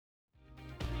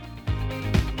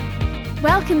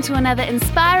Welcome to another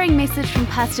inspiring message from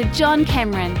Pastor John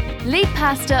Cameron, lead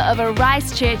pastor of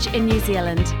Arise Church in New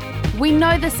Zealand. We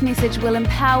know this message will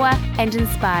empower and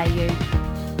inspire you.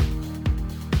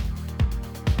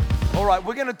 All right,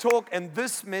 we're going to talk in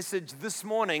this message this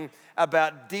morning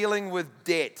about dealing with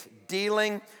debt.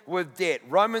 Dealing with debt.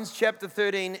 Romans chapter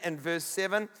 13 and verse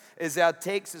 7 is our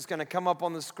text. It's going to come up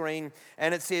on the screen.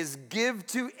 And it says, give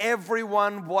to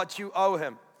everyone what you owe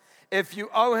him. If you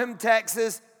owe him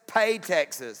taxes, pay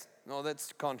taxes. No,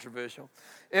 that's controversial.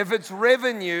 If it's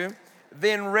revenue,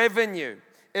 then revenue.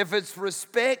 If it's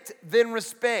respect, then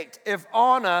respect. If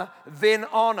honor, then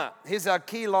honor. Here's our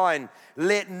key line.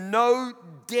 Let no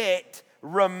debt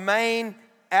remain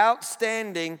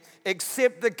outstanding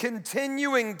except the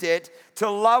continuing debt to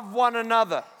love one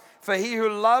another. For he who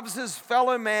loves his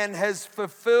fellow man has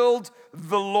fulfilled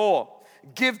the law.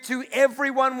 Give to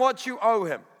everyone what you owe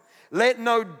him. Let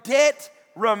no debt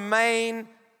remain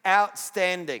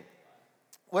outstanding.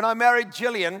 When I married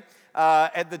Jillian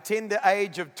at the tender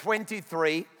age of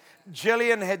 23,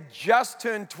 Jillian had just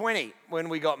turned 20 when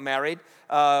we got married.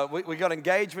 We got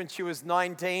engaged when she was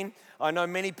 19. I know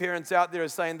many parents out there are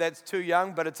saying that's too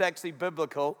young, but it's actually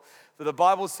biblical. The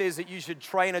Bible says that you should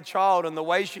train a child in the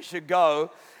way she should go,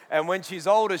 and when she's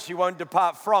older, she won't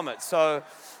depart from it. So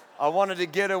I wanted to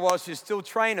get her while she's still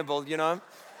trainable, you know.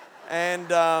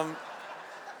 And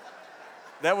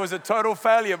that was a total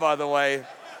failure, by the way.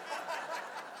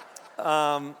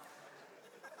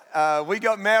 We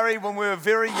got married when we were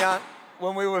very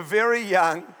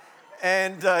young.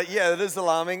 And yeah, it is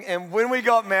alarming. And when we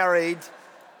got married,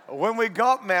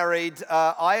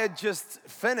 I had just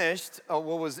finished,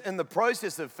 or was in the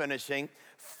process of finishing,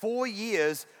 4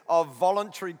 years of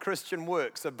voluntary Christian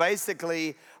work. So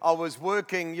basically, I was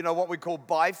working, what we call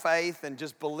by faith and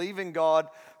just believing God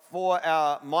for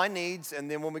my needs,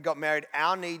 and then when we got married,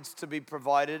 our needs to be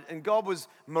provided. And God was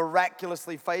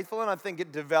miraculously faithful, and I think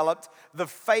it developed the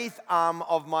faith arm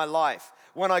of my life.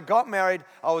 When I got married,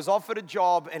 I was offered a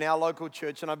job in our local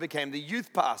church, and I became the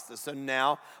youth pastor. So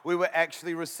now we were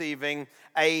actually receiving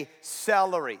a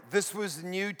salary. This was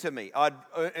new to me. I'd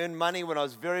earned money when I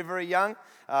was very, very young,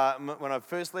 when I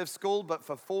first left school, but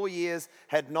for 4 years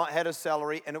had not had a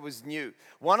salary, and it was new.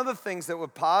 One of the things that were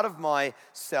part of my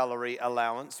salary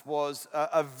allowance was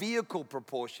a vehicle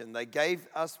proportion. They gave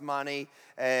us money,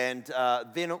 and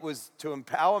then it was to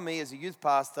empower me as a youth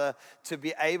pastor to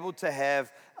be able to have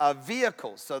a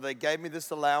vehicle. So they gave me this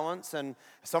allowance, and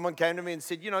someone came to me and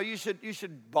said, you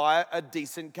should buy a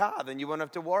decent car, then you won't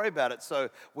have to worry about it. So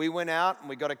we went out and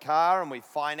we got a car and we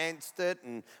financed it,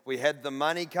 and we had the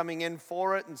money coming in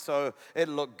for it, and so it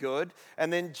looked good.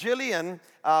 And then Jillian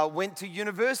went to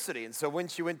university, and so when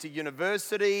she went to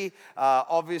university,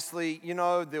 obviously,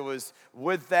 there was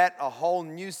with that a whole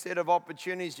new set of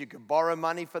opportunities. You could borrow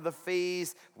money for the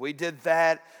fees. We did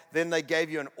that. Then they gave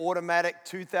you an automatic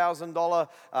 $2,000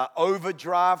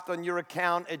 overdraft on your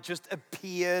account. It just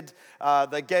appeared.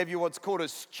 They gave you what's called a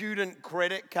student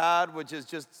credit card, which is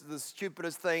just the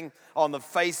stupidest thing on the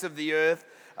face of the earth.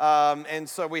 And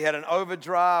so we had an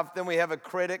overdraft, then we have a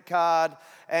credit card.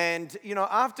 And,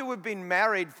 after we've been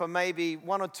married for maybe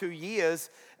 1 or 2 years,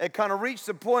 it kind of reached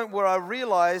a point where I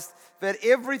realized that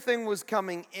everything was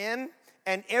coming in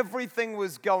and everything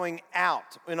was going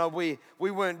out. We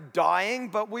weren't dying,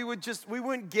 but we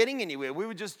weren't getting anywhere. We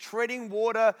were just treading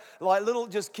water,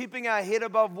 just keeping our head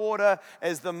above water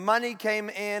as the money came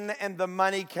in and the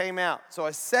money came out. So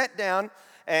I sat down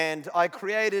and I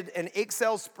created an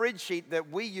Excel spreadsheet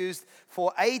that we used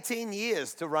for 18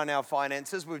 years to run our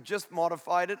finances. We've just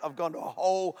modified it. I've gone to a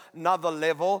whole nother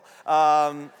level.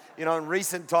 In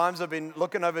recent times, I've been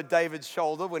looking over David's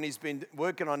shoulder when he's been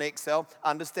working on Excel,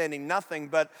 understanding nothing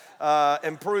but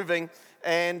improving.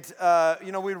 And,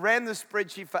 we ran the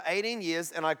spreadsheet for 18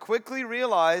 years, and I quickly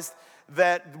realized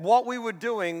that what we were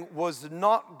doing was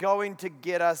not going to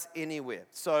get us anywhere.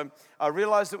 So I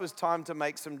realized it was time to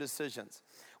make some decisions.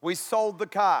 We sold the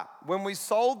car. When we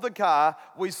sold the car,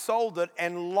 we sold it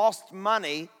and lost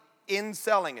money in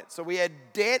selling it. So we had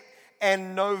debt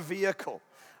and no vehicle.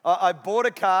 I bought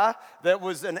a car that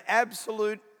was an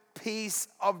absolute piece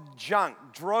of junk.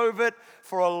 Drove it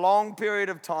for a long period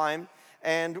of time.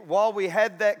 And while we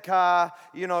had that car,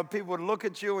 people would look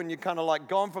at you and you're kind of like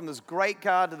gone from this great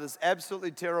car to this absolutely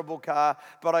terrible car.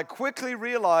 But I quickly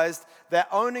realized that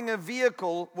owning a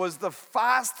vehicle was the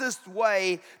fastest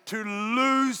way to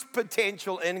lose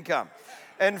potential income.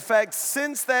 In fact,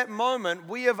 since that moment,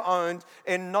 we have owned,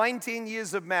 in 19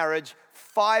 years of marriage,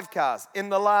 5 cars. In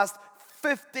the last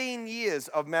 15 years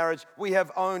of marriage, we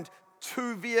have owned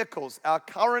 2 vehicles. Our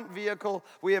current vehicle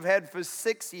we have had for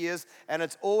 6 years, and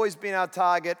it's always been our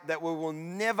target that we will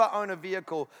never own a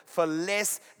vehicle for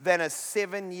less than a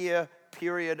 7-year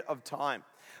period of time.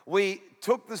 We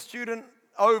took the student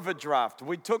overdraft.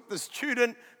 We took the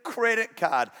student credit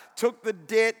card, took the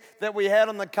debt that we had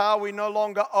on the car we no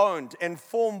longer owned, and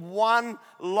formed one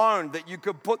loan that you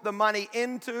could put the money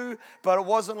into, but it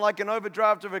wasn't like an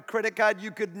overdraft of a credit card.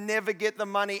 You could never get the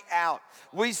money out.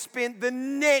 We spent the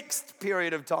next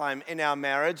period of time in our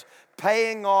marriage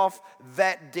paying off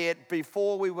that debt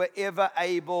before we were ever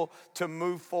able to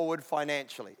move forward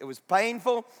financially. It was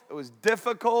painful, it was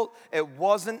difficult, it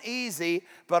wasn't easy,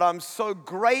 but I'm so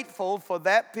grateful for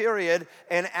that period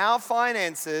in our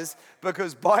finances,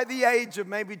 because by the age of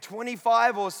maybe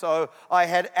 25 or so, I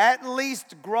had at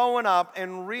least grown up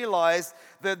and realized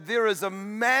that there is a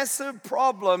massive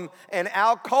problem in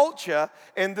our culture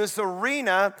in this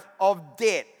arena of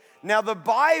debt. Now, the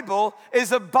Bible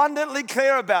is abundantly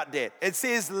clear about debt. It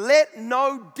says, let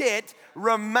no debt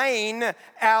remain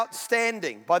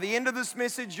outstanding. By the end of this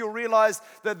message, you'll realize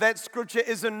that that scripture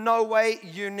is in no way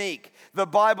unique. The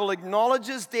Bible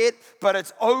acknowledges debt, but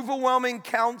its overwhelming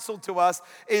counsel to us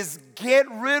is get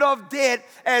rid of debt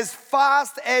as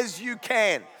fast as you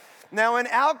can. Now, in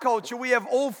our culture, we have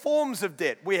all forms of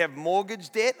debt. We have mortgage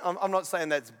debt. I'm not saying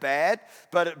that's bad,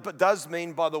 but it does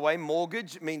mean, by the way,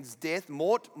 mortgage means death.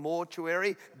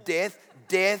 Mortuary, death.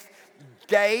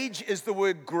 Gauge is the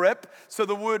word grip. So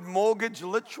the word mortgage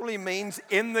literally means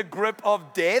in the grip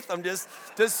of death. I'm just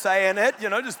saying it,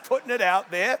 just putting it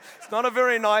out there. It's not a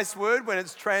very nice word when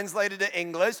it's translated to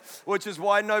English, which is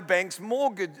why no banks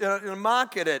market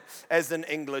it as an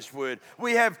English word.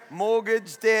 We have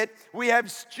mortgage debt. We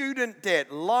have student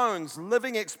debt, loans,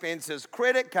 living expenses,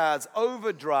 credit cards,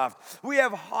 overdraft. We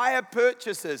have hire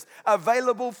purchases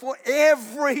available for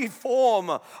every form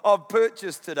of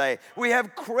purchase today. We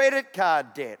have credit card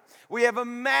debt. We have a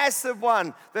massive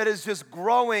one that is just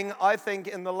growing, I think,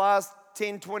 in the last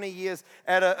 10, 20 years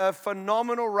at a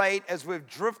phenomenal rate as we've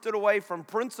drifted away from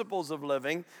principles of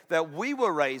living that we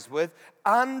were raised with,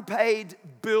 unpaid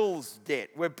bills debt,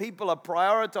 where people are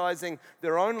prioritizing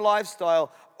their own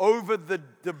lifestyle over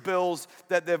the bills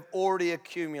that they've already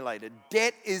accumulated.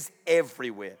 Debt is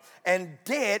everywhere, and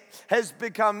debt has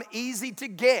become easy to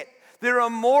get. There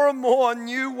are more and more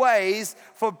new ways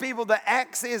for people to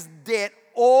access debt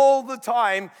all the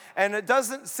time, and it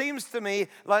seems to me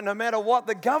like no matter what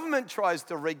the government tries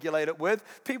to regulate it with,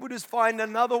 people just find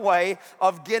another way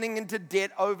of getting into debt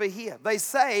over here. They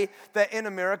say that in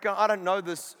America, I don't know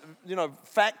this,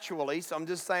 factually, so I'm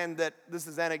just saying that this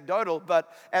is anecdotal,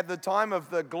 but at the time of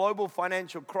the global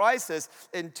financial crisis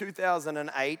in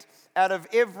 2008, out of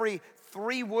every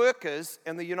 3 workers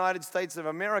in the United States of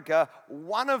America,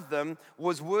 one of them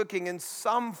was working in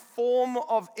some form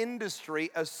of industry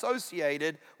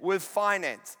associated with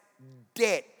finance,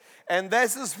 debt. And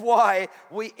this is why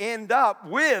we end up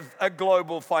with a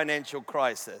global financial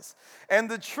crisis. And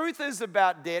the truth is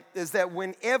about debt is that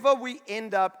whenever we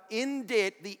end up in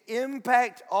debt, the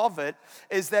impact of it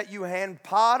is that you hand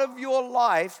part of your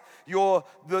life,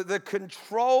 the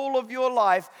control of your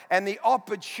life and the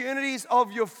opportunities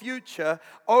of your future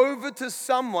over to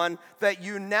someone that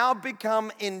you now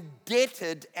become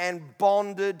indebted and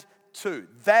bonded to.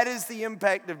 That is the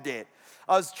impact of debt.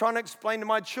 I was trying to explain to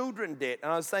my children debt,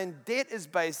 and I was saying debt is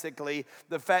basically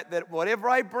the fact that whatever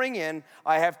I bring in,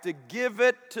 I have to give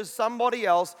it to somebody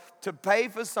else to pay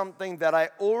for something that I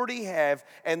already have,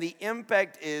 and the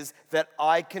impact is that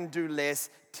I can do less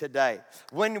today.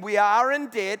 When we are in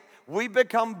debt, we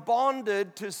become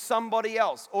bonded to somebody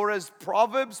else. Or as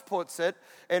Proverbs puts it,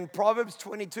 in Proverbs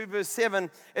 22 verse 7,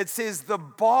 it says, the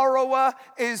borrower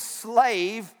is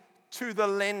slave to the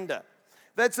lender.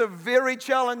 That's a very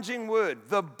challenging word.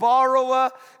 The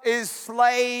borrower is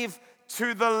slave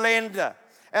to the lender.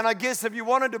 And I guess if you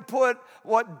wanted to put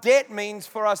what debt means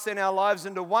for us in our lives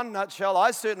into one nutshell,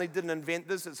 I certainly didn't invent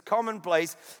this, it's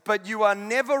commonplace, but you are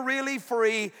never really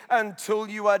free until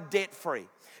you are debt-free.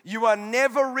 You are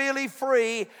never really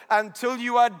free until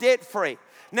you are debt-free.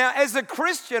 Now, as a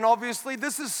Christian, obviously,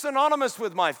 this is synonymous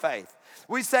with my faith.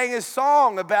 We sang a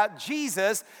song about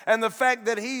Jesus and the fact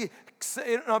that he,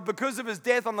 because of his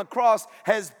death on the cross,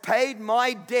 has paid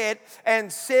my debt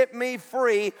and set me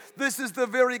free. This is the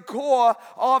very core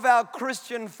of our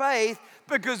Christian faith,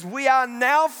 because we are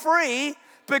now free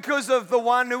because of the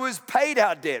one who has paid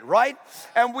our debt, right?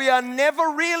 And we are never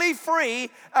really free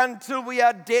until we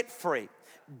are debt-free.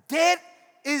 Debt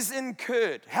is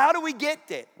incurred. How do we get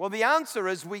debt? Well, the answer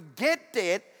is we get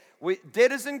debt.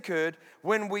 Debt is incurred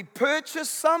when we purchase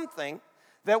something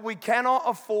that we cannot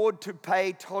afford to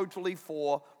pay totally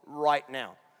for right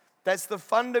now. That's the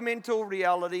fundamental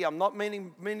reality. I'm not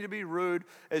meaning to be rude.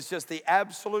 It's just the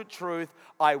absolute truth.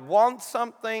 I want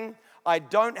something. I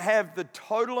don't have the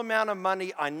total amount of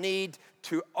money I need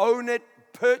to own it,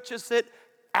 purchase it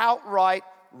outright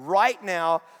right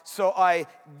now. So I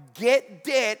get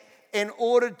debt in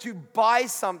order to buy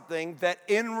something that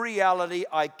in reality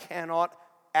I cannot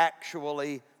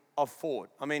actually afford.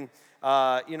 I mean,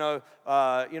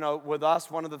 with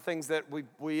us, one of the things that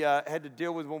we had to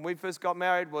deal with when we first got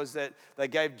married was that they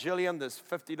gave Jillian this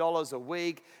 $50 a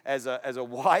week as a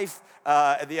wife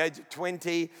at the age of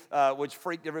 20, which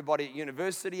freaked everybody at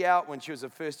university out when she was a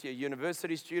first-year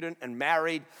university student and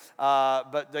married.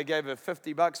 But they gave her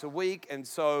 $50 a week, and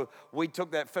so we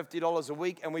took that $50 a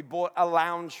week and we bought a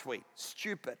lounge suite.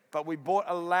 Stupid, but we bought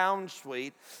a lounge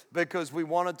suite because we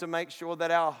wanted to make sure that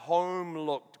our home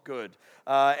looked good.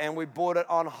 And we bought it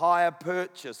on hire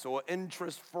purchase or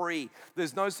interest-free.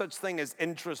 There's no such thing as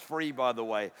interest-free, by the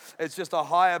way. It's just a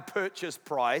higher purchase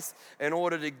price in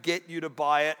order to get you to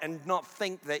buy it and not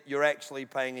think that you're actually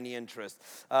paying any interest.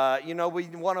 We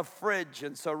want a fridge,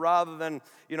 and so rather than,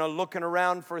 looking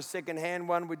around for a second-hand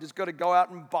one, we just got to go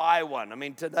out and buy one. I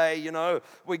mean, today,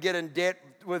 we get in debt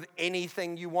with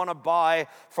anything you want to buy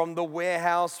from the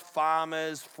Warehouse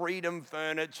Farmers, Freedom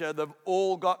Furniture. They've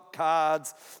all got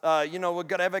cards. We've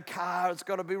got to have a car. It's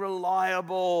got to be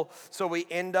reliable. So we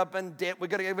end up in debt. We've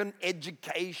got to have an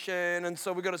education. And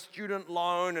so we've got a student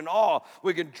loan. And,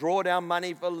 we can draw down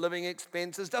money for living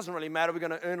expenses. Doesn't really matter. We're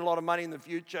going to earn a lot of money in the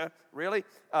future. Really?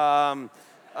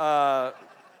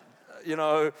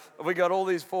 We got all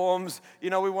these forms. We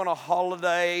want a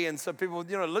holiday. And so people,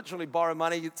 literally borrow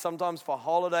money sometimes for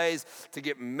holidays, to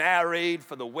get married,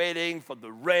 for the wedding, for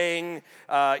the ring.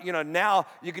 Now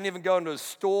you can even go into a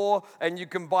store and you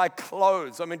can buy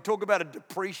clothes. I mean, talk about a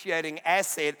depreciating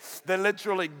asset. They're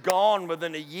literally gone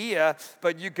within a year,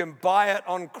 but you can buy it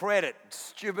on credit.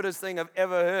 Stupidest thing I've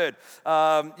ever heard.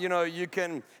 You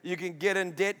can get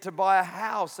in debt to buy a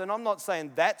house. And I'm not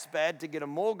saying that's bad to get a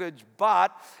mortgage,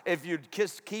 but if you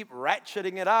just keep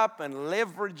ratcheting it up and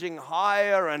leveraging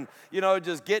higher and,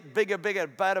 just get bigger,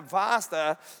 better,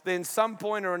 faster, then some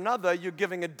point or another, you're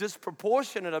giving a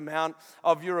disproportionate amount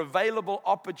of your available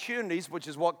opportunities, which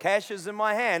is what cash is in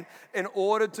my hand, in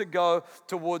order to go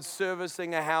towards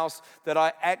servicing a house that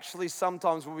I actually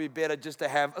sometimes will be better just to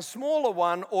have a smaller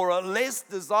one or a less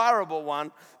desirable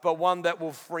one, but one that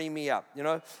will free me up.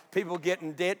 People get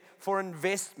in debt for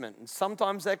investment. And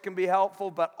sometimes that can be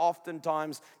helpful, but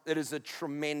oftentimes it is a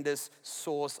tremendous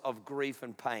source of grief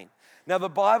and pain. Now, the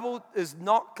Bible is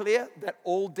not clear that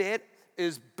all debt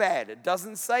is bad. It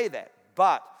doesn't say that,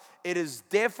 but it is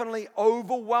definitely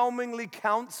overwhelmingly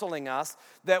counseling us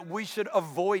that we should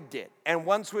avoid debt. And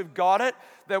once we've got it,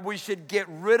 that we should get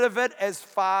rid of it as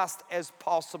fast as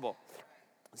possible.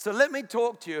 So let me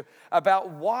talk to you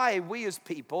about why we as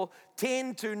people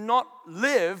tend to not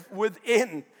live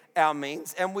within our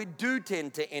means, and we do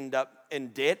tend to end up in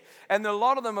debt, and a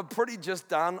lot of them are pretty just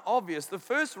darn obvious. The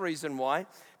first reason why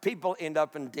people end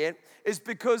up in debt is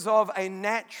because of a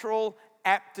natural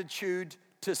aptitude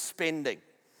to spending.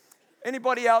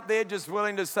 Anybody out there just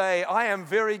willing to say, I am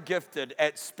very gifted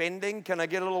at spending? Can I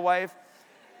get a little wave?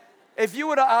 If you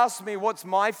were to ask me what's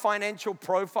my financial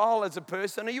profile as a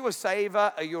person, are you a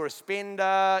saver? Are you a spender?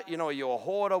 Are you a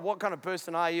hoarder? What kind of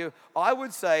person are you? I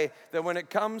would say that when it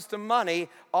comes to money,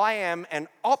 I am an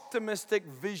optimistic,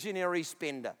 visionary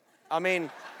spender. I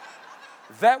mean,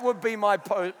 that would be my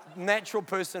natural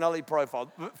personality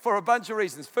profile for a bunch of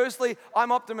reasons. Firstly, I'm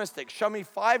optimistic. Show me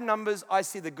 5 numbers, I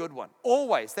see the good one.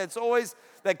 Always.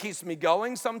 That keeps me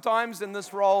going sometimes in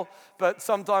this role, but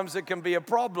sometimes it can be a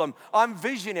problem. I'm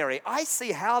visionary. I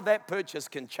see how that purchase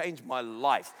can change my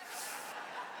life.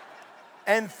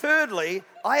 And thirdly,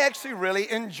 I actually really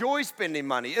enjoy spending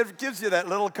money. It gives you that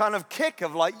little kind of kick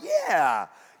of like,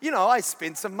 I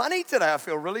spent some money today. I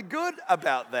feel really good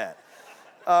about that.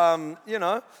 When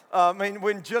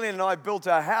Jillian and I built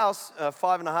our house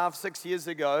 5.5, 6 years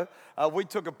ago, we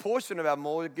took a portion of our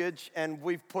mortgage and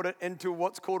we've put it into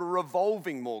what's called a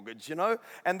revolving mortgage,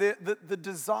 And the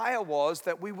desire was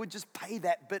that we would just pay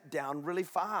that bit down really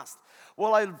fast.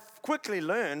 Well, I quickly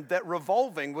learned that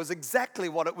revolving was exactly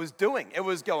what it was doing. It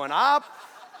was going up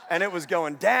and it was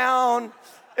going down.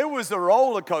 It was a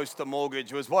roller coaster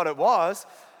mortgage was what it was.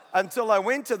 until I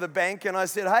went to the bank and I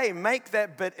said, hey, make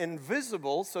that bit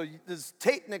invisible. So it's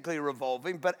technically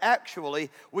revolving, but actually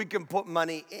we can put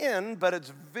money in, but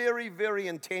it's very, very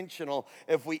intentional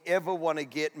if we ever want to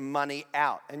get money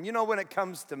out. And you know, when it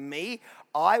comes to me,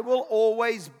 I will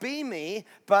always be me,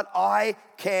 but I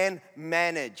can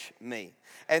manage me.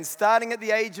 And starting at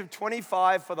the age of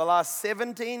 25 for the last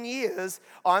 17 years,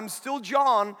 I'm still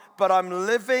John, but I'm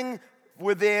living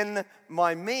within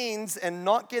my means and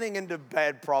not getting into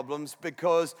bad problems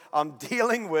because I'm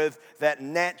dealing with that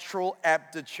natural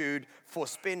aptitude for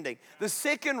spending. The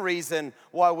second reason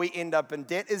why we end up in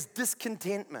debt is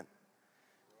discontentment.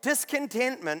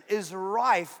 Discontentment is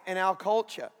rife in our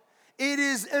culture. It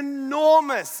is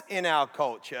enormous in our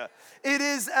culture. It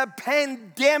is a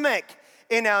pandemic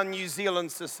in our New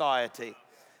Zealand society.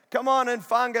 Come on, in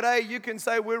Whangarei, you can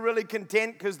say we're really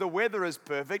content because the weather is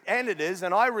perfect, and it is,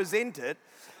 and I resent it.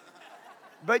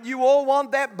 But you all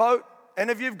want that boat, and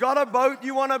if you've got a boat,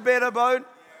 you want a better boat.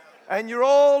 And you're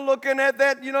all looking at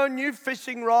that, new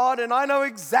fishing rod, and I know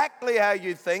exactly how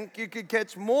you think. You could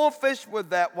catch more fish with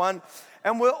that one.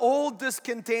 And we're all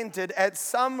discontented at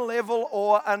some level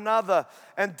or another.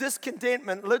 And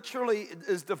discontentment literally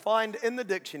is defined in the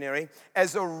dictionary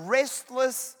as a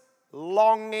restless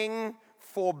longing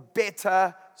for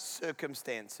better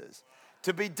circumstances.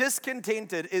 To be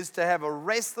discontented is to have a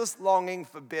restless longing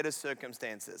for better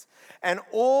circumstances. And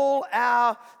all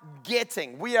our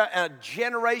getting, we are a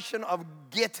generation of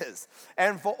getters.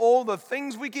 And for all the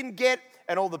things we can get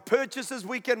and all the purchases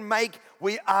we can make,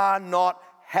 we are not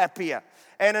happier.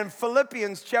 And in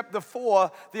Philippians chapter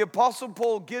 4, the Apostle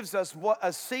Paul gives us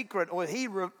a secret, or he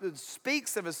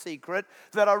speaks of a secret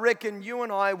that I reckon you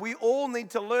and I, we all need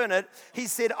to learn it. He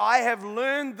said, I have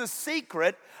learned the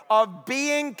secret of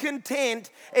being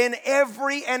content in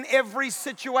every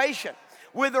situation.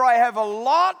 Whether I have a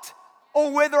lot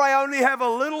or whether I only have a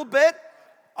little bit,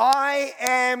 I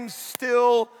am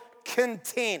still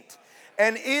content.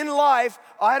 And in life,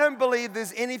 I don't believe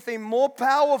there's anything more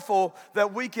powerful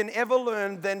that we can ever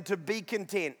learn than to be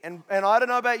content. And I don't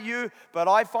know about you, but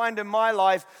I find in my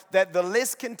life that the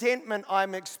less contentment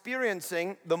I'm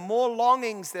experiencing, the more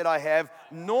longings that I have,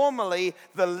 normally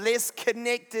the less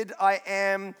connected I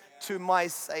am to my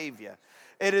Savior.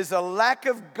 It is a lack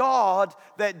of God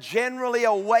that generally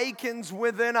awakens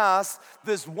within us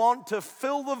this want to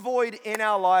fill the void in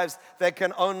our lives that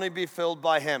can only be filled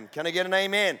by Him. Can I get an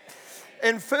amen?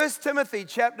 In 1 Timothy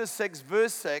chapter 6,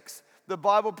 verse 6, the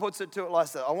Bible puts it to it like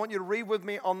this. I want you to read with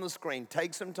me on the screen.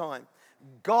 Take some time.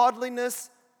 Godliness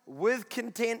with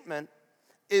contentment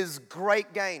is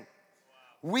great gain.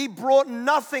 We brought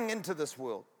nothing into this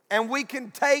world, and we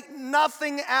can take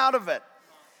nothing out of it.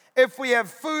 If we have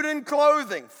food and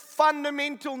clothing,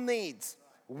 fundamental needs,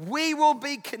 we will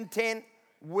be content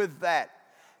with that.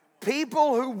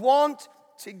 People who want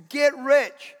to get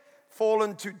rich fall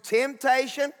into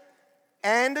temptation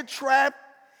and a trap,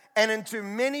 and into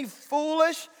many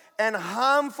foolish and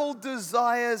harmful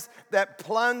desires that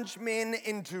plunge men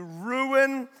into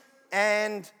ruin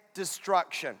and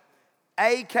destruction,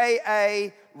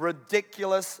 aka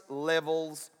ridiculous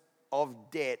levels of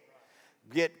debt.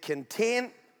 Get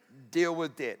content, deal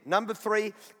with debt. Number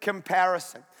 3,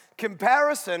 comparison.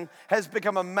 Comparison has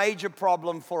become a major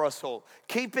problem for us all.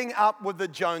 Keeping up with the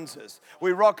Joneses.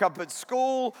 We rock up at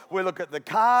school, we look at the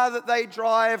car that they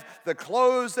drive, the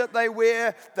clothes that they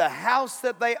wear, the house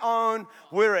that they own.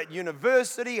 We're at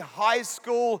university, high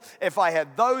school. If I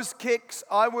had those kicks,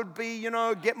 I would be,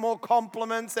 get more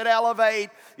compliments at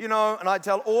Elevate, and I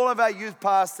tell all of our youth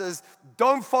pastors,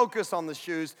 don't focus on the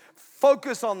shoes,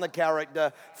 focus on the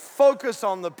character, focus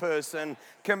on the person.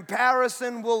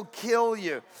 Comparison will kill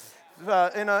you.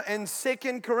 In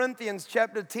 2 Corinthians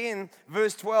chapter 10,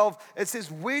 verse 12, it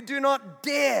says, we do not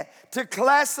dare to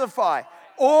classify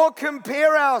or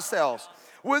compare ourselves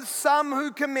with some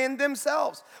who commend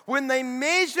themselves. When they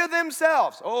measure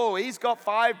themselves, he's got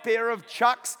 5 pair of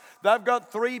Chucks, they've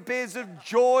got 3 pairs of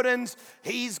Jordans,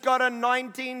 he's got a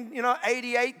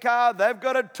 1988 car, they've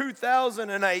got a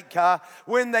 2008 car.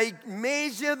 When they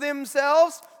measure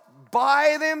themselves,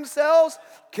 by themselves,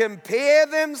 compare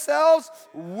themselves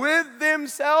with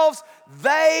themselves,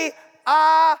 they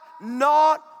are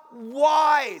not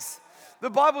wise. The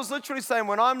Bible's literally saying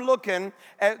when I'm looking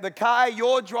at the car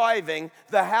you're driving,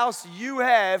 the house you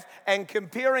have, and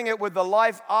comparing it with the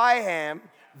life I am,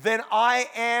 then I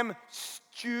am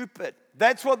stupid.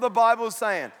 That's what the Bible's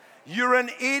saying. You're an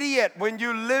idiot when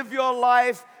you live your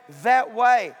life that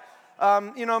way.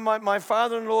 My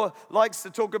father-in-law likes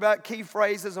to talk about key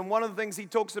phrases, and one of the things he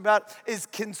talks about is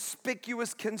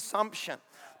conspicuous consumption.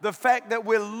 The fact that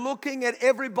we're looking at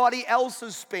everybody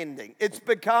else's spending. It's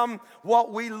become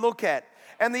what we look at.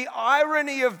 And the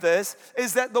irony of this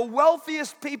is that the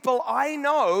wealthiest people I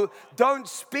know don't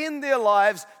spend their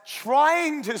lives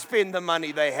trying to spend the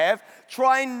money they have,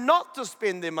 trying not to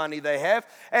spend their money they have,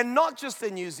 and not just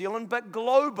in New Zealand, but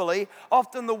globally.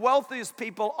 Often the wealthiest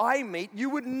people I meet,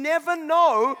 you would never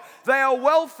know they are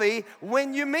wealthy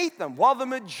when you meet them. While the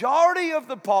majority of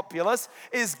the populace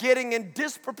is getting in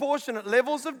disproportionate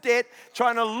levels of debt,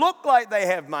 trying to look like they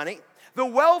have money, the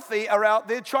wealthy are out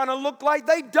there trying to look like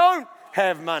they don't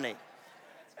have money.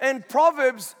 And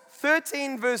Proverbs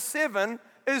 13 verse 7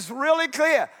 is really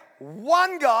clear.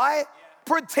 One guy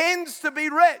pretends to be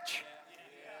rich,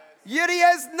 yet he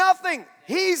has nothing.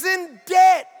 He's in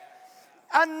debt.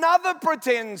 Another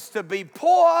pretends to be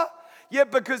poor, yet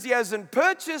because he hasn't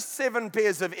purchased 7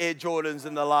 pairs of Air Jordans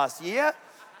in the last year,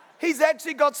 he's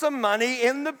actually got some money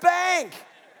in the bank.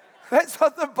 That's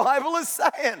what the Bible is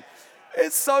saying.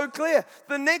 It's so clear.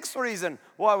 The next reason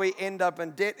why we end up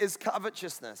in debt is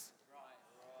covetousness.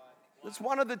 It's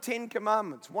one of the 10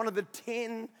 commandments. One of the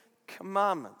 10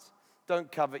 commandments. Don't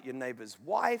covet your neighbor's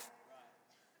wife.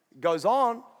 It goes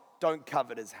on, don't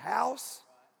covet his house.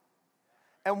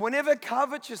 And whenever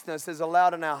covetousness is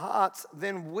allowed in our hearts,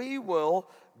 then we will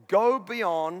go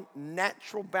beyond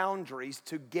natural boundaries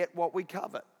to get what we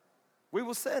covet. We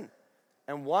will sin.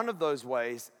 And one of those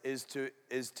ways is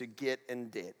to get in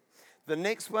debt. The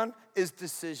next one is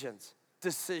decisions.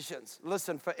 Decisions.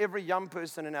 Listen, for every young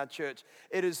person in our church,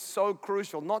 it is so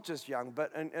crucial, not just young,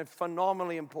 but and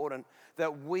phenomenally important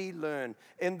that we learn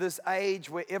in this age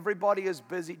where everybody is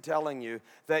busy telling you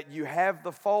that you have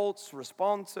the faults,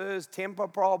 responses, temper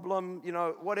problem,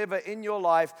 whatever in your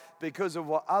life because of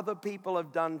what other people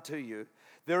have done to you.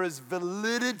 There is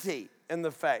validity in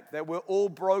the fact that we're all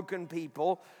broken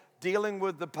people dealing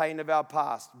with the pain of our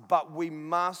past. But we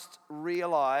must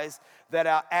realize that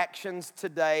our actions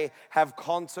today have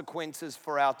consequences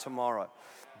for our tomorrow.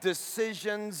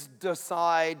 Decisions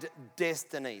decide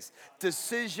destinies.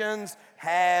 Decisions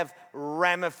have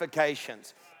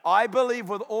ramifications. I believe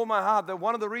with all my heart that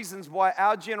one of the reasons why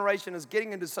our generation is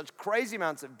getting into such crazy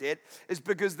amounts of debt is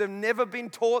because they've never been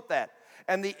taught that.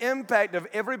 And the impact of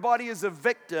everybody as a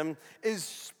victim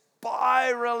is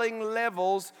spiraling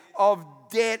levels of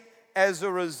debt as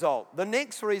a result. The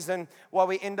next reason why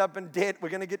we end up in debt, we're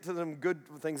going to get to some good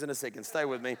things in a second, stay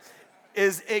with me,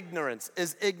 is ignorance.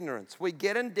 We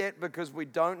get in debt because we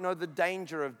don't know the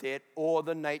danger of debt or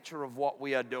the nature of what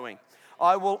we are doing.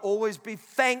 I will always be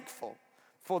thankful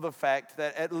for the fact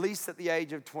that at least at the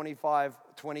age of 25,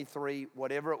 23,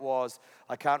 whatever it was,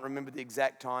 I can't remember the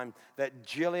exact time, that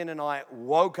Jillian and I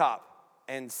woke up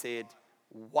and said,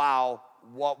 wow,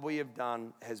 what we have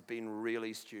done has been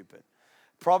really stupid.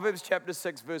 Proverbs chapter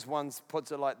 6 verse 1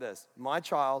 puts it like this. My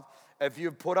child, if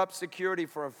you've put up security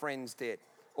for a friend's debt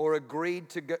or agreed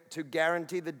to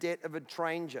guarantee the debt of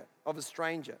a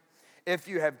stranger, if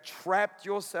you have trapped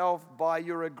yourself by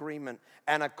your agreement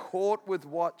and are caught with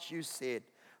what you said,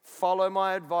 follow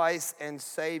my advice and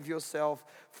save yourself,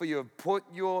 for you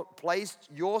have placed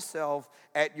yourself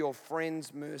at your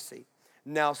friend's mercy.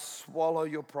 Now swallow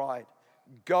your pride.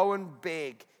 Go and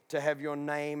beg to have your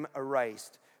name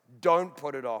erased. Don't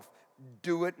put it off.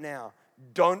 Do it now.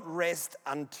 Don't rest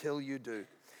until you do.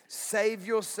 Save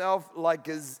yourself like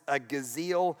a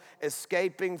gazelle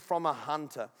escaping from a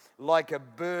hunter, like a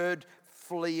bird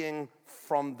fleeing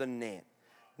from the net.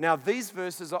 Now, these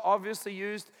verses are obviously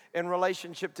used in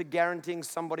relationship to guaranteeing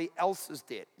somebody else's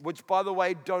debt, which, by the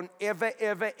way, don't ever,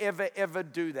 ever, ever, ever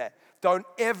do that. Don't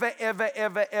ever, ever,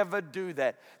 ever, ever do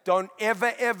that. Don't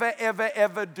ever, ever, ever,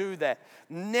 ever do that.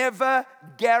 Never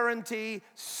guarantee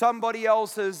somebody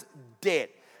else's debt.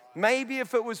 Maybe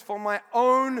if it was for my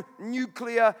own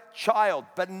nuclear child,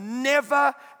 but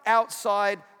never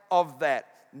outside of that.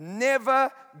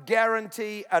 Never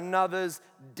guarantee another's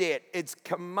debt. It's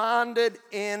commanded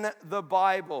in the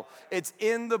Bible. It's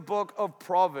in the book of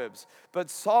Proverbs. But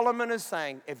Solomon is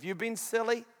saying, if you've been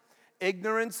silly,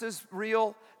 ignorance is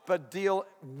real, but deal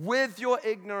with your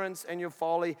ignorance and your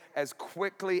folly as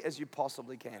quickly as you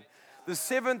possibly can. The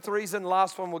seventh reason,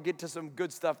 last one, we'll get to some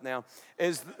good stuff now,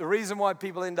 is the reason why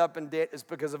people end up in debt is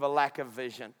because of a lack of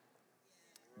vision.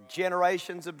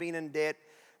 Generations have been in debt,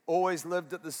 always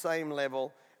lived at the same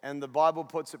level, and the Bible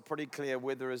puts it pretty clear,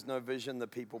 where there is no vision, the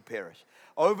people perish.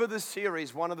 Over this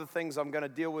series, one of the things I'm going to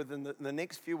deal with in the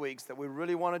next few weeks that we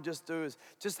really want to just do is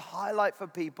just highlight for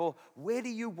people, where do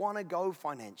you want to go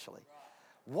financially?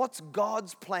 What's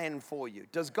God's plan for you?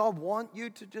 Does God want you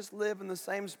to just live in the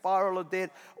same spiral of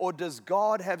debt, or does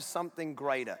God have something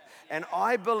greater? And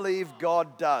I believe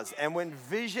God does. And when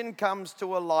vision comes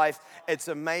to a life, it's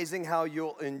amazing how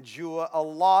you'll endure a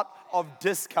lot of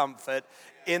discomfort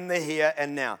in the here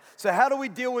and now. So how do we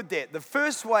deal with debt? The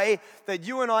first way that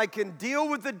you and I can deal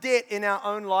with the debt in our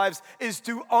own lives is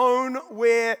to own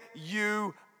where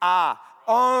you are.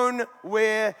 Own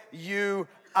where you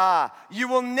are. You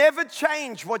will never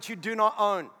change what you do not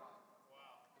own.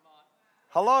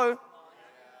 Hello?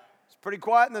 It's pretty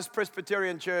quiet in this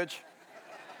Presbyterian church.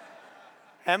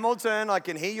 Hamilton, I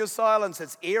can hear your silence.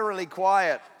 It's eerily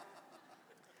quiet.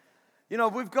 You know,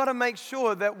 we've got to make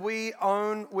sure that we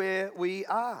own where we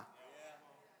are.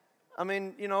 I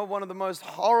mean, you know, one of the most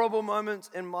horrible moments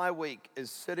in my week is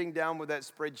sitting down with that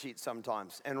spreadsheet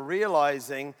sometimes and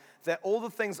realizing that all the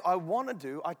things I want to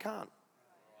do, I can't.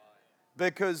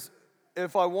 Because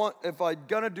if I'm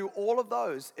going to do all of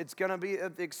those, it's going to be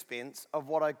at the expense of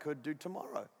what I could do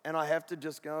tomorrow. And I have to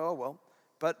just go, oh, well.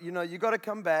 But, you know, you got to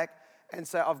come back and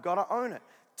say, I've got to own it.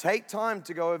 Take time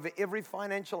to go over every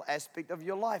financial aspect of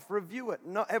your life. Review it.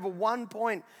 Not have a one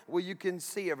point where you can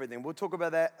see everything. We'll talk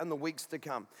about that in the weeks to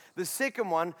come. The second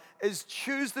one is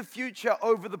choose the future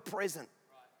over the present.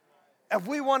 If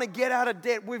we want to get out of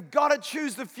debt, we've got to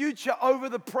choose the future over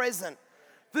the present.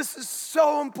 This is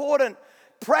so important.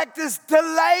 Practice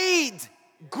delayed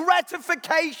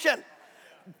gratification.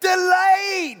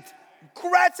 Delayed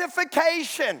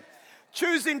gratification.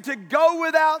 Choosing to go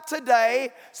without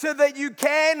today so that you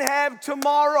can have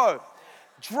tomorrow.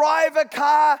 Drive a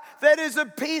car that is a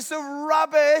piece of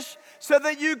rubbish so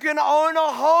that you can own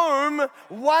a home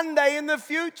one day in the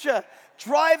future.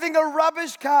 Driving a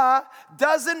rubbish car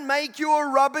doesn't make you a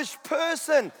rubbish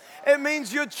person. It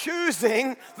means you're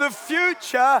choosing the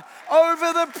future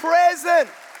over the present.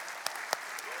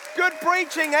 Good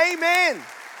preaching, amen.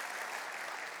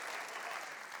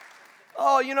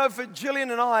 Oh, you know, for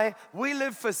Jillian and I, we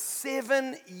lived for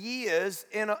 7 years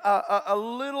in a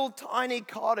little tiny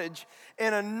cottage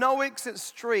in a no-exit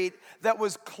street that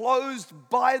was closed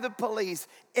by the police.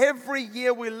 Every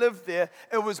year we lived there,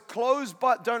 it was closed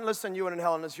by, don't listen, you and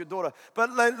Helen, it's your daughter,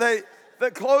 but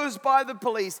they're closed by the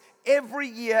police every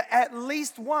year at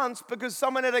least once because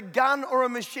someone had a gun or a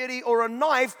machete or a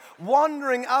knife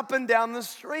wandering up and down the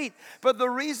street. But the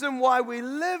reason why we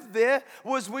lived there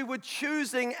was we were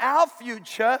choosing our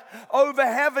future over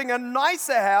having a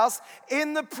nicer house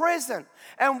in the present.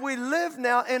 And we live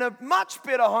now in a much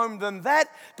better home than that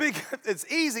because it's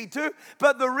easy to.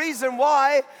 But the reason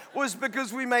why was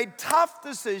because we made tough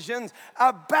decisions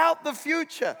about the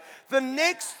future. The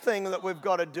next thing that we've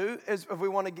got to do is, if we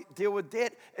want to deal with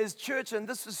debt, is church, and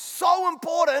this is so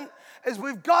important, is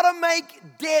we've got to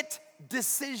make debt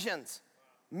decisions.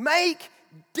 Make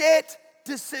debt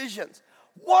decisions.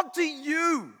 What do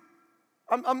you,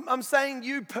 I'm saying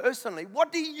you personally,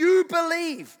 what do you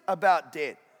believe about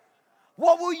debt?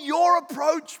 What will your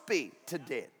approach be to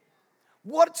debt?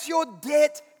 What's your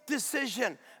debt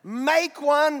decision? Make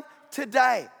one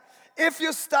today. If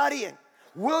you're studying,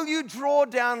 will you draw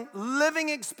down living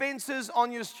expenses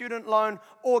on your student loan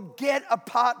or get a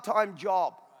part-time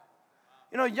job?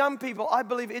 You know, young people, I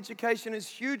believe education is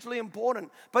hugely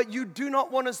important, but you do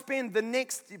not want to spend the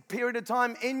next period of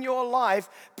time in your life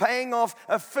paying off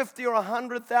a $50,000 or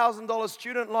 $100,000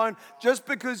 student loan just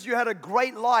because you had a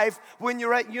great life when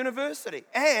you're at university.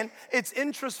 And it's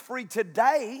interest-free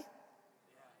today,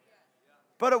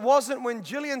 but it wasn't when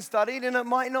Jillian studied, and it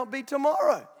might not be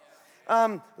tomorrow.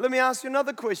 Let me ask you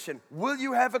another question. Will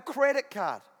you have a credit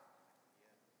card?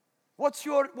 What's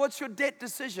your debt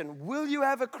decision? Will you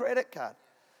have a credit card?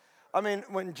 I mean,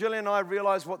 when Jillian and I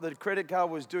realized what the credit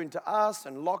card was doing to us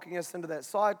and locking us into that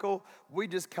cycle, we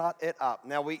just cut it up.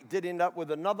 Now, we did end up with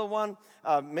another one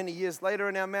many years later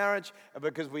in our marriage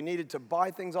because we needed to buy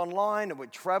things online and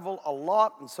we'd travel a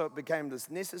lot, and so it became this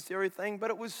necessary thing, but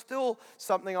it was still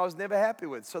something I was never happy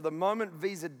with. So the moment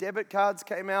Visa debit cards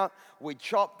came out, we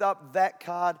chopped up that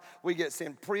card. We get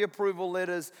sent pre-approval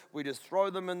letters. We just throw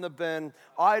them in the bin.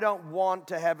 I don't want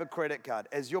to have a credit card.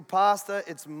 As your pastor,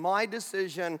 it's my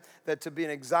decision that to be an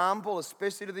example,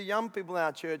 especially to the young people in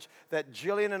our church, that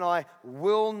Jillian and I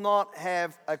will not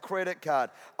have a credit card.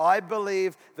 I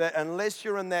believe that unless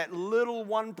you're in that little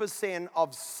 1%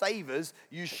 of savers,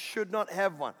 you should not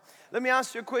have one. Let me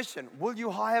ask you a question. Will you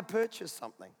hire purchase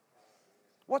something?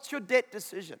 What's your debt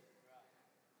decision?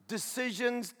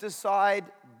 Decisions decide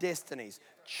destinies.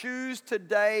 Choose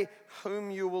today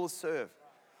whom you will serve.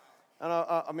 And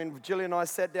I mean, Jillian and I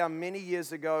sat down many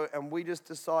years ago and we just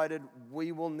decided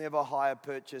we will never hire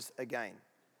purchase again.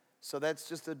 So that's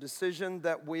just a decision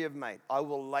that we have made. I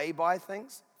will lay by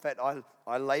things. In fact,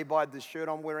 I lay by the shirt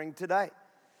I'm wearing today.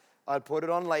 I put it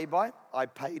on lay-by. I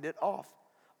paid it off.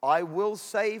 I will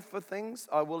save for things.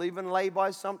 I will even lay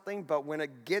by something. But when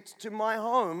it gets to my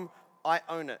home, I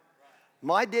own it.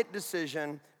 My debt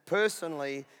decision,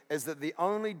 personally, is that the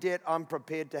only debt I'm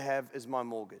prepared to have is my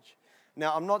mortgage.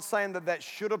 Now, I'm not saying that that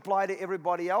should apply to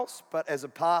everybody else, but as a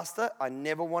pastor, I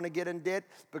never want to get in debt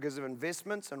because of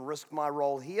investments and risk my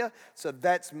role here. So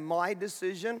that's my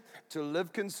decision to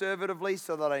live conservatively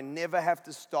so that I never have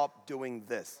to stop doing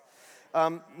this.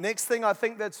 Next thing I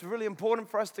think that's really important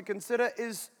for us to consider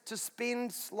is to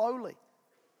spend slowly.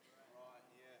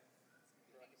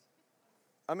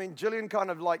 I mean, Jillian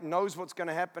kind of like knows what's going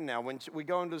to happen now. When we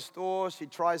go into the store, she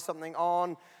tries something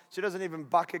on. She doesn't even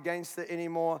buck against it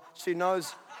anymore. She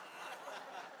knows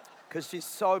because she's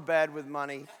so bad with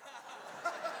money.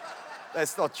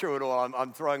 That's not true at all.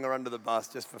 I'm throwing her under the bus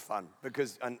just for fun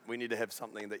because we need to have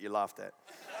something that you laughed at.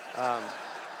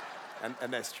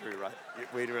 And that's true, right?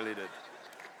 We really did.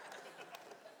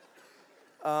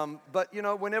 But, you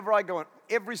know, whenever I go in,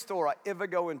 every store I ever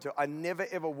go into, I never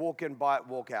ever walk in, buy it,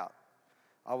 walk out.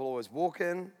 I will always walk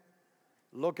in,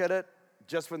 look at it.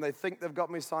 Just when they think they've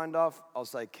got me signed off, I'll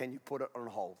say, can you put it on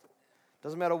hold?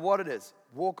 Doesn't matter what it is.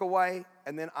 Walk away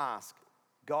and then ask,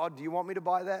 God, do you want me to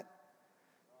buy that?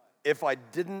 If I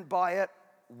didn't buy it,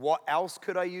 what else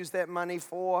could I use that money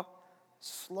for?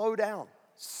 Slow down.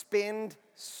 Spend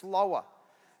slower.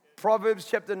 Proverbs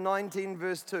chapter 19,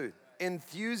 verse 2.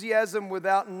 Enthusiasm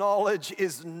without knowledge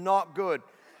is not good.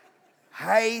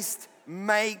 Haste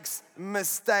makes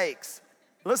mistakes.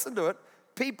 Listen to it.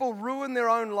 People ruin their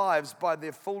own lives by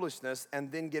their foolishness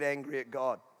and then get angry at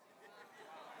God.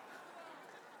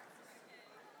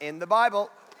 In the Bible.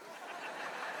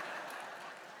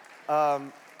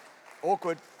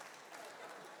 Awkward.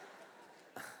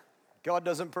 God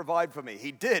doesn't provide for me.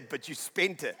 He did, but you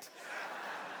spent it.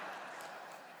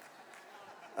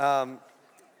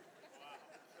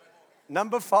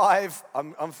 Number 5,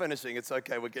 I'm finishing. It's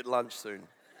okay. We'll get lunch soon.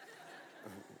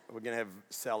 We're going to have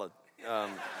salad.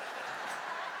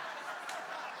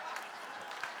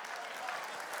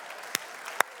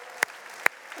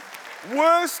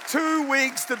 Worst 2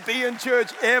 weeks to be in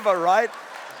church ever, right?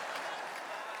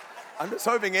 I'm just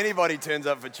hoping anybody turns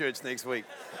up for church next week.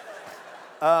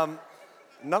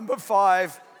 Number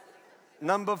five,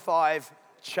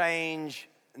 change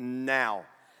now.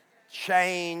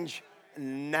 Change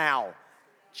now.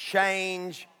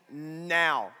 Change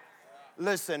now.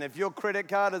 Listen, if your credit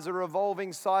card is a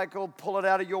revolving cycle, pull it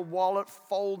out of your wallet,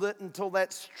 fold it until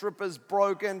that strip is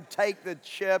broken, take the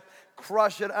chip,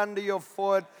 crush it under your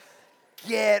foot,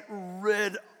 get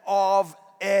rid of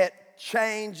it.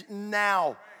 Change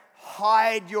now.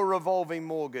 Hide your revolving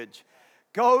mortgage.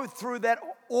 Go through that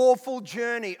awful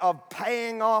journey of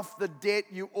paying off the debt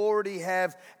you already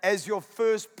have as your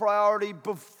first priority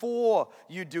before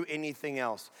you do anything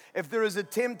else. If there is a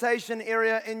temptation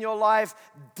area in your life,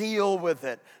 deal with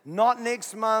it. Not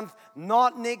next month,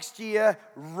 not next year,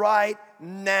 right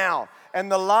now.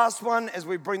 And the last one, as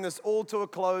we bring this all to a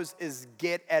close, is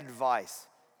get advice.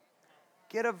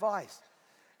 Get advice.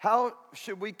 How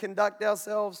should we conduct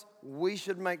ourselves? We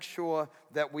should make sure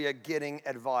that we are getting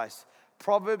advice.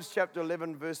 Proverbs chapter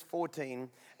 11, verse 14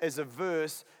 is a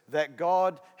verse that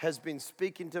God has been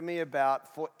speaking to me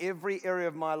about for every area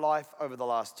of my life over the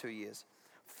last 2 years.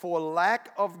 For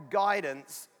lack of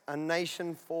guidance, a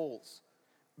nation falls,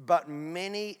 but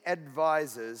many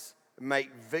advisors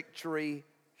make victory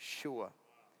sure.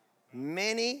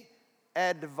 Many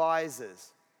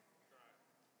advisors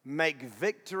make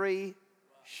victory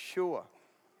sure.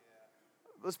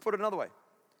 Let's put it another way.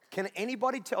 Can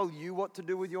anybody tell you what to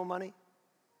do with your money?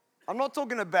 I'm not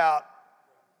talking about,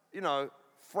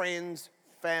 friends,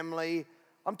 family.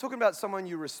 I'm talking about someone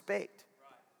you respect.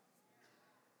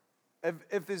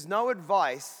 If there's no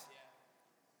advice,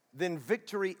 then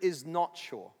victory is not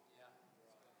sure.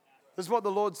 This is what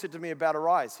the Lord said to me about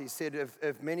Arise. He said,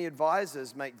 if many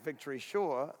advisors make victory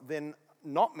sure, then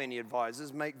not many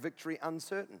advisors make victory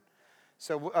uncertain.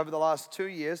 So over the last 2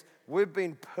 years, we've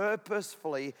been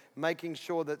purposefully making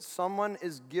sure that someone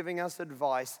is giving us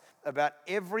advice about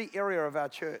every area of our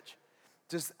church,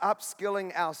 just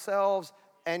upskilling ourselves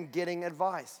and getting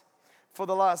advice. For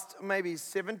the last maybe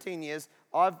 17 years,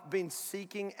 I've been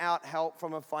seeking out help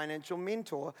from a financial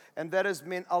mentor, and that has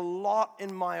meant a lot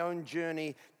in my own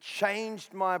journey,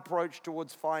 changed my approach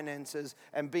towards finances,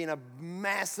 and been a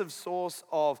massive source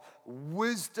of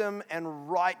wisdom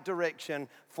and right direction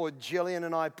for Jillian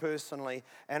and I personally.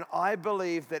 And I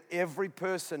believe that every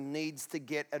person needs to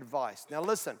get advice. Now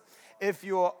listen, if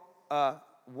you're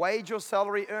wage or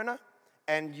salary earner,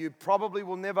 and you probably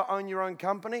will never own your own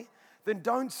company, then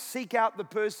don't seek out the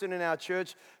person in our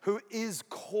church who is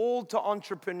called to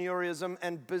entrepreneurism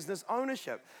and business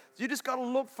ownership. You just got to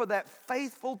look for that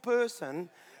faithful person,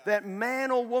 that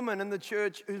man or woman in the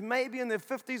church who's maybe in their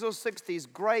 50s or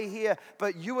 60s, gray hair,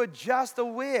 but you are just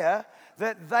aware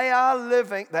that they are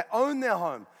living, they own their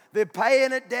home, they're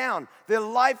paying it down, their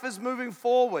life is moving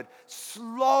forward.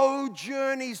 Slow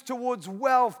journeys towards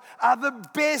wealth are the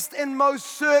best and most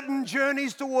certain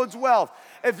journeys towards wealth.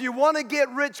 If you want to get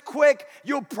rich quick,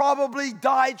 you'll probably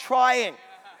die trying.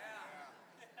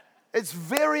 It's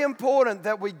very important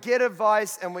that we get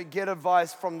advice, and we get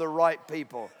advice from the right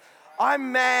people.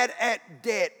 I'm mad at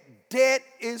debt. Debt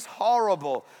is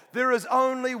horrible. There is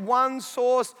only one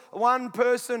source, one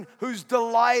person who's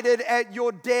delighted at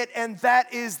your debt, and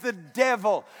that is the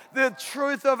devil. The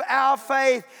truth of our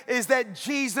faith is that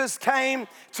Jesus came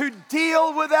to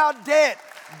deal with our debt.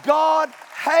 God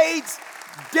hates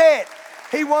debt.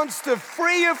 He wants to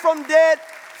free you from debt,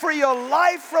 free your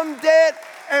life from debt,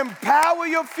 empower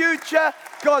your future.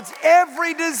 God's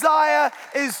every desire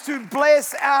is to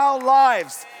bless our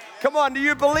lives. Come on, do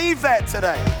you believe that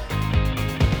today?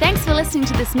 Thanks for listening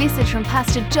to this message from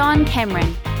Pastor John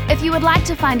Cameron. If you would like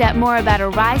to find out more about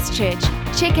Arise Church,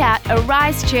 check out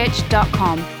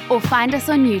arisechurch.com or find us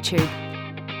on YouTube.